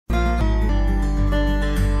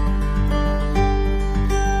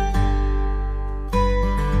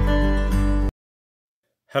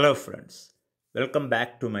Hello friends, welcome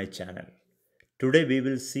back to my channel. Today we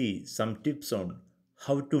will see some tips on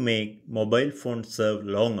how to make mobile phone serve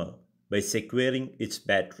longer by securing its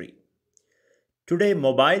battery. Today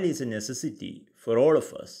mobile is a necessity for all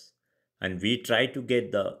of us and we try to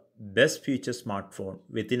get the best feature smartphone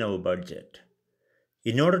within our budget.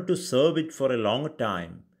 In order to serve it for a long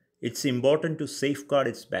time, it's important to safeguard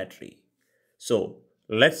its battery. So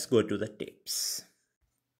let's go to the tips.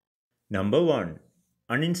 Number 1.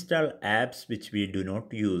 Uninstall apps which we do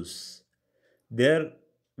not use. There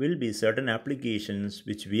will be certain applications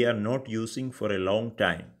which we are not using for a long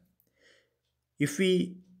time. If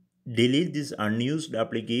we delete these unused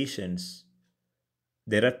applications,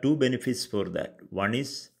 there are two benefits for that. One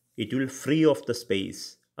is it will free up the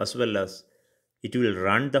space as well as it will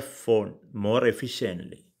run the phone more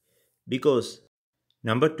efficiently. Because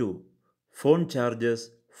number 2, phone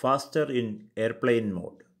charges faster in airplane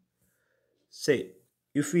mode. Say,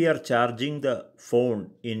 if we are charging the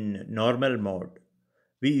phone in normal mode,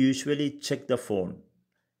 we usually check the phone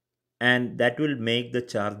and that will make the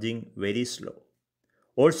charging very slow.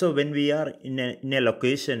 Also, when we are in a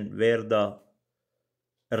location where the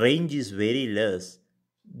range is very less,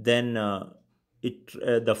 then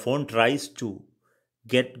the phone tries to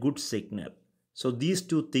get good signal. So these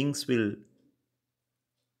two things will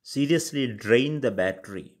seriously drain the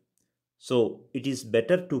battery. So it is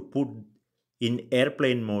better to put in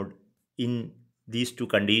airplane mode in these two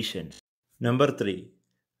conditions. Number 3.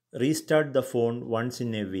 Restart the phone once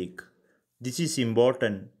in a week. This is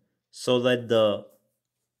important so that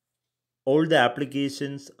all the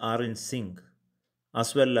applications are in sync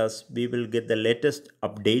as well as we will get the latest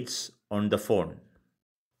updates on the phone.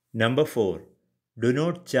 Number 4. Do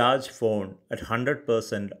not charge phone at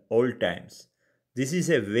 100% all times. This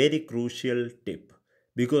is a very crucial tip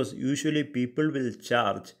because usually people will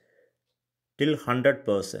charge till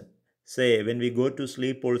 100%. Say when we go to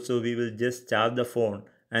sleep also we will just charge the phone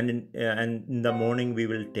and in the morning we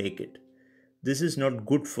will take it. This is not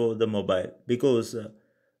good for the mobile because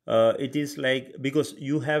it is like because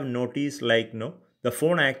you have noticed like no the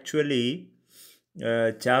phone actually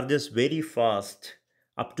charges very fast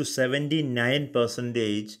up to 79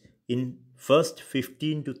 percentage in first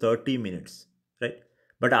 15 to 30 minutes, right?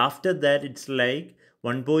 But after that it's like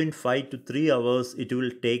 1.5 to 3 hours it will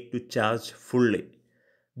take to charge fully.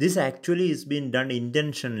 This actually is being done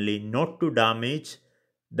intentionally not to damage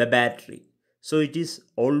the battery. So it is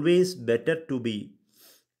always better to be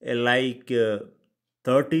like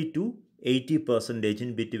 30 to 80 percentage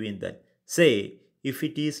in between that. Say if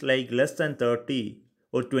it is like less than 30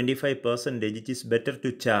 or 25 percentage, it is better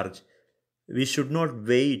to charge. We should not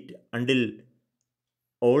wait until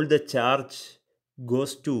all the charge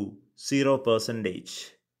goes to 0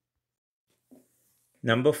 percentage.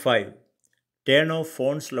 Number 5. Turn off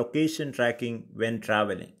phone's location tracking when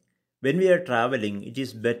traveling. When we are traveling, it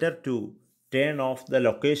is better to turn off the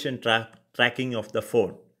location tracking of the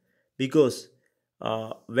phone because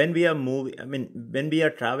when we are moving, when we are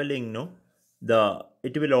traveling, no,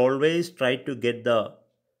 it will always try to get the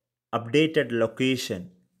updated location,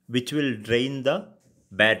 which will drain the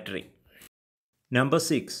battery. Number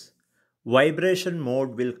 6. Vibration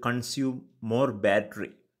mode will consume more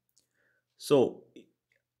battery. So,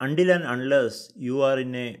 until and unless you are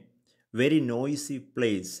in a very noisy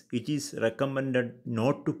place, it is recommended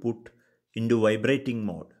not to put into vibrating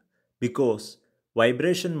mode because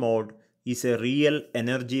vibration mode is a real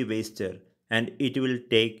energy waster and it will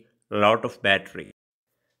take a lot of battery.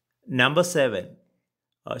 Number 7.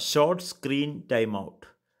 Short screen timeout.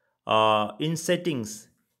 In settings,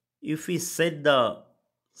 if we set the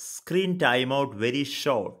screen timeout very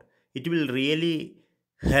short, it will really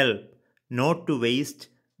help not to waste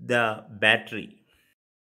the battery.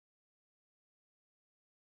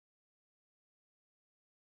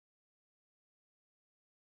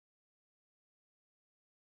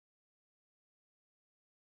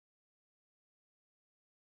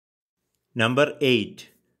 Number 8.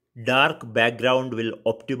 Dark background will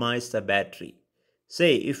optimize the battery.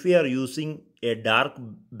 Say if we are using a dark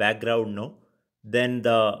background, no, then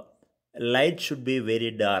the light should be very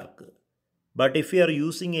dark. But if we are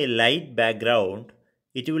using a light background,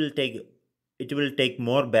 it will take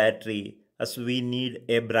more battery as we need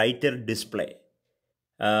a brighter display.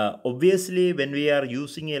 Obviously, when we are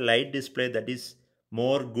using a light display, that is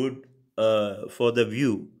more good for the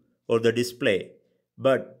view or the display.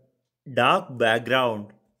 But dark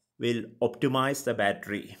background will optimize the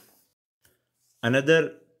battery.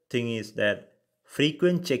 Another thing is that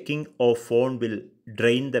frequent checking of phone will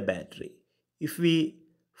drain the battery. If we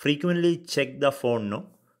frequently check the phone, no,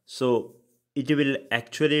 so it will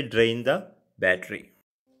actually drain the battery.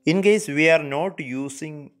 In case we are not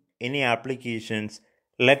using any applications,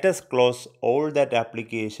 let us close all that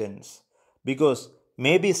applications, because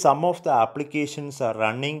maybe some of the applications are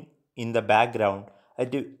running in the background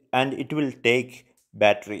and it will take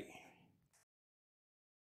battery.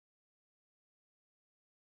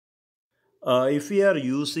 If we are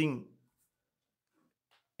using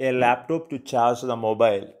a laptop to charge the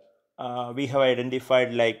mobile, we have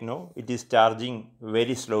identified like no, it is charging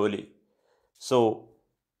very slowly. So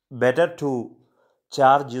better to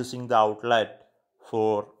charge using the outlet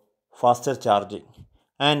for faster charging.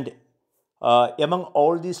 And among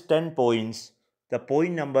all these 10 points, the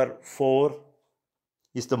point number 4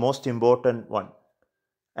 is the most important one.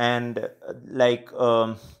 And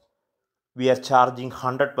we are charging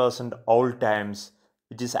 100% all times,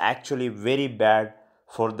 which is actually very bad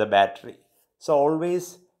for the battery. So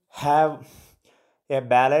always have a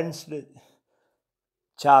balanced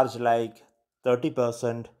charge like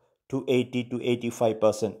 30% to 80 to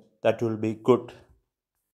 85%. That will be good.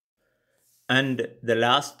 And the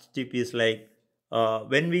last tip is like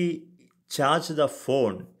when we charge the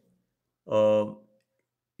phone uh,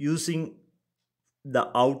 using the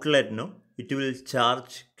outlet, no, it will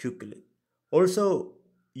charge quickly. Also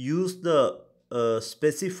use the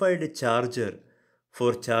specified charger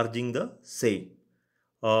for charging the same.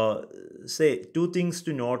 uh, Say two things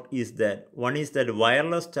to note is that one is that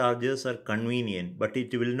wireless chargers are convenient, but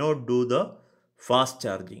it will not do the fast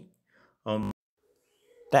charging.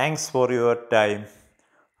 Thanks for your time.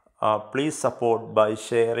 Please support by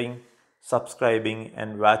sharing, subscribing,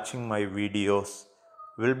 and watching my videos.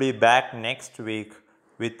 We'll be back next week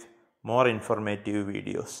with more informative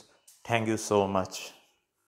videos. Thank you so much.